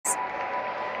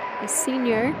a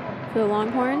senior for the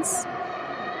Longhorns,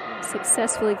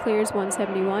 successfully clears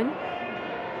 171.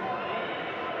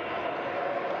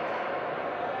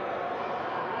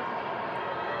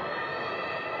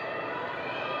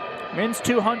 Men's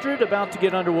 200 about to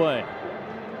get underway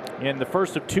in the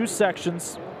first of two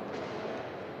sections.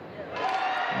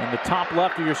 In the top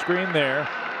left of your screen there,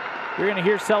 you're going to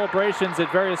hear celebrations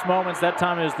at various moments. That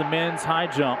time is the men's high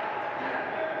jump.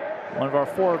 One of our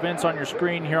four events on your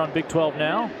screen here on Big 12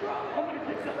 Now.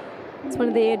 It's one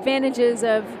of the advantages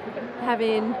of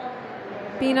being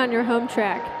on your home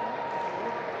track.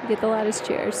 You get the loudest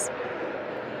cheers.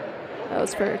 That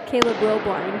was for Caleb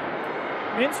Wilborn.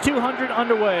 Men's 200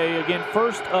 underway, again,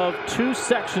 first of two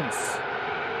sections.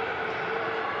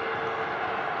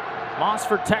 Moss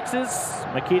for Texas,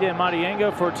 Makita and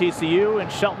Madienga for TCU,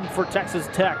 and Shelton for Texas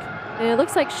Tech. And it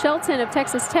looks like Shelton of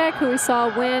Texas Tech, who we saw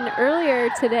win earlier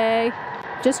today,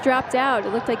 just dropped out.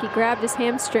 It looked like he grabbed his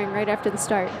hamstring right after the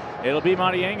start. It'll be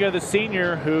Madienga, the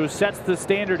senior, who sets the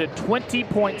standard at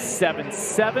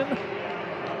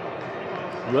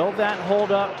 20.77. Will that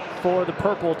hold up for the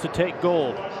purple to take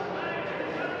gold?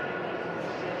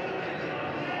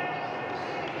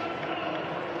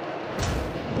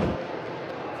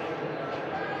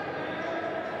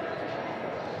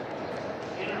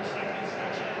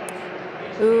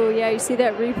 Ooh, yeah, you see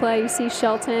that replay. You see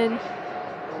Shelton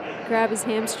grab his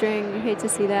hamstring. You hate to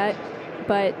see that.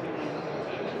 But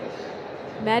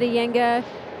Madienga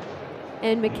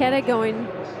and Maketa going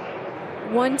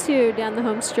 1-2 down the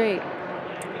home straight.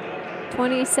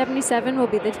 20:77 will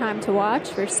be the time to watch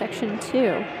for section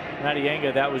 2.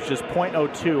 Madienga, that was just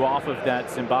 .02 off of that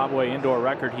Zimbabwe indoor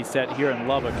record he set here in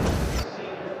Lubbock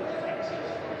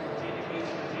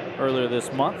earlier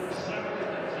this month.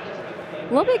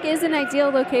 Lubbock is an ideal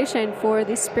location for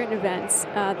these sprint events.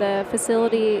 The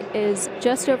facility is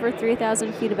just over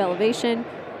 3,000 feet of elevation,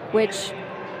 which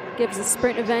gives the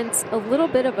sprint events a little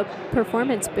bit of a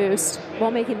performance boost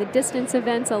while making the distance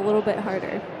events a little bit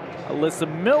harder. Alyssa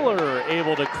Miller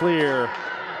able to clear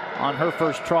on her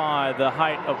first try the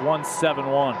height of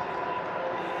 171.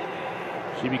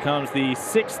 She becomes the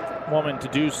 6th woman to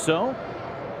do so.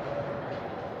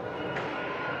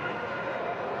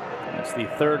 That's the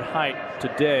 3rd height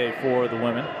today for the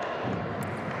women.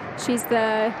 She's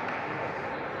the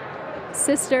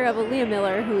sister of Aaliyah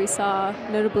Miller, who we saw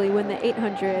notably win the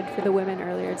 800 for the women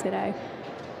earlier today.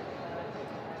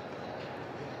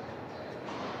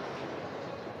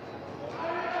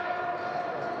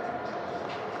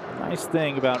 Nice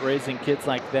thing about raising kids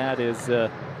like that is you're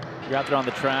out there on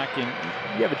the track and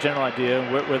you have a general idea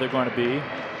where they're going to be,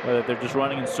 whether they're just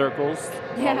running in circles.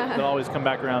 Yeah. They'll always come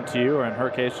back around to you, or in her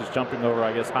case, just jumping over,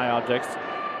 I guess, high objects.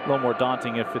 A little more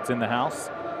daunting if it's in the house.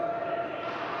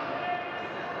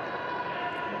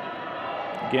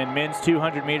 Again, men's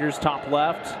 200 meters top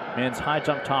left, men's high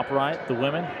jump top right, the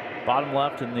women bottom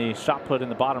left, and the shot put in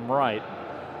the bottom right.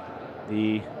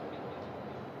 The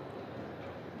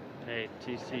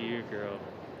TCU girl.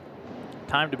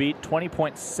 Time to beat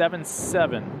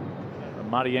 20.77 from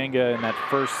Madienga in that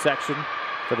first section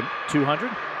for the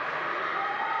 200.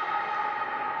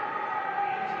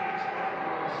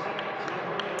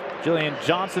 Jillian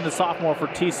Johnson, the sophomore for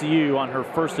TCU, on her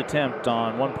first attempt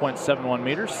on 1.71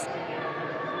 meters.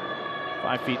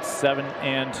 5 feet 7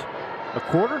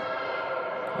 1/4.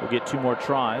 We'll get 2 more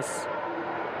tries.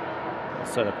 We'll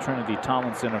set up Trinity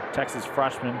Tomlinson, a Texas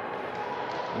freshman,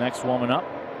 the next woman up.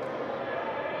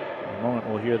 In a moment,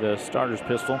 we'll hear the starter's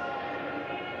pistol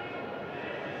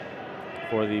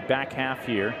for the back half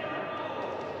here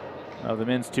of the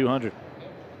men's 200.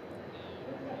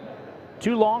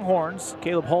 2 Longhorns,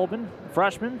 Caleb Holben,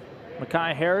 freshman,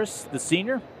 Micaiah Harris, the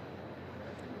senior.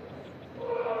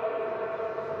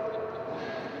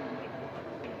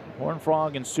 Horn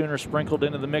Frog and Sooner sprinkled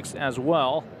into the mix as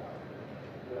well.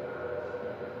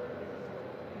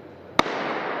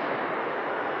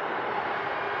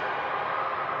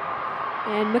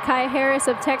 And Micaiah Harris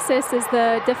of Texas is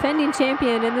the defending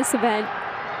champion in this event.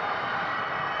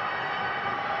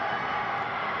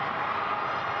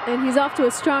 And he's off to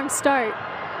a strong start.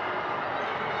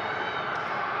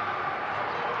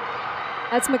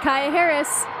 That's Micaiah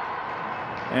Harris.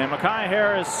 And Micaiah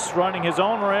Harris running his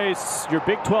own race, your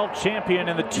Big 12 champion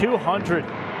in the 200,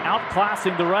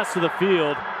 outclassing the rest of the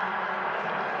field.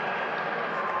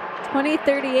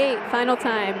 20:38 final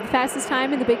time, the fastest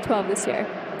time in the Big 12 this year.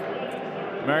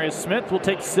 Marius Smith will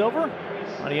take silver.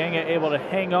 Madienga able to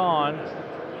hang on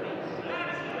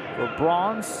for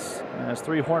bronze, as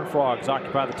 3 Horned Frogs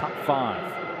occupy the top 5.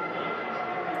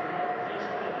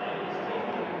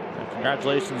 And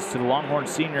congratulations to the Longhorn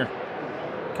senior,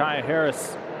 Micaiah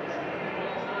Harris.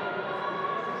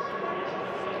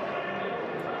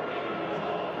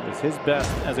 is his best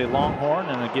as a Longhorn,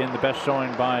 and again, the best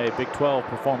showing by a Big 12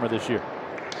 performer this year.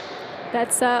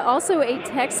 That's also a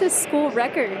Texas school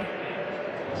record.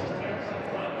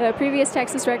 The previous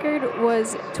Texas record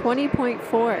was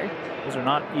 20.4. Those are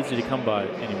not easy to come by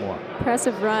anymore.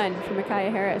 Impressive run from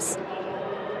Micaiah Harris.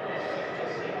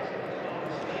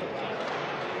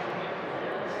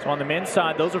 So on the men's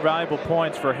side, those are valuable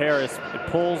points for Harris. It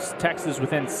pulls Texas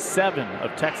within 7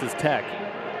 of Texas Tech.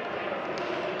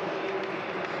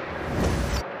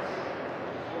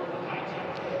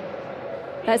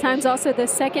 That time's also the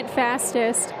second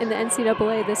fastest in the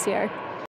NCAA this year.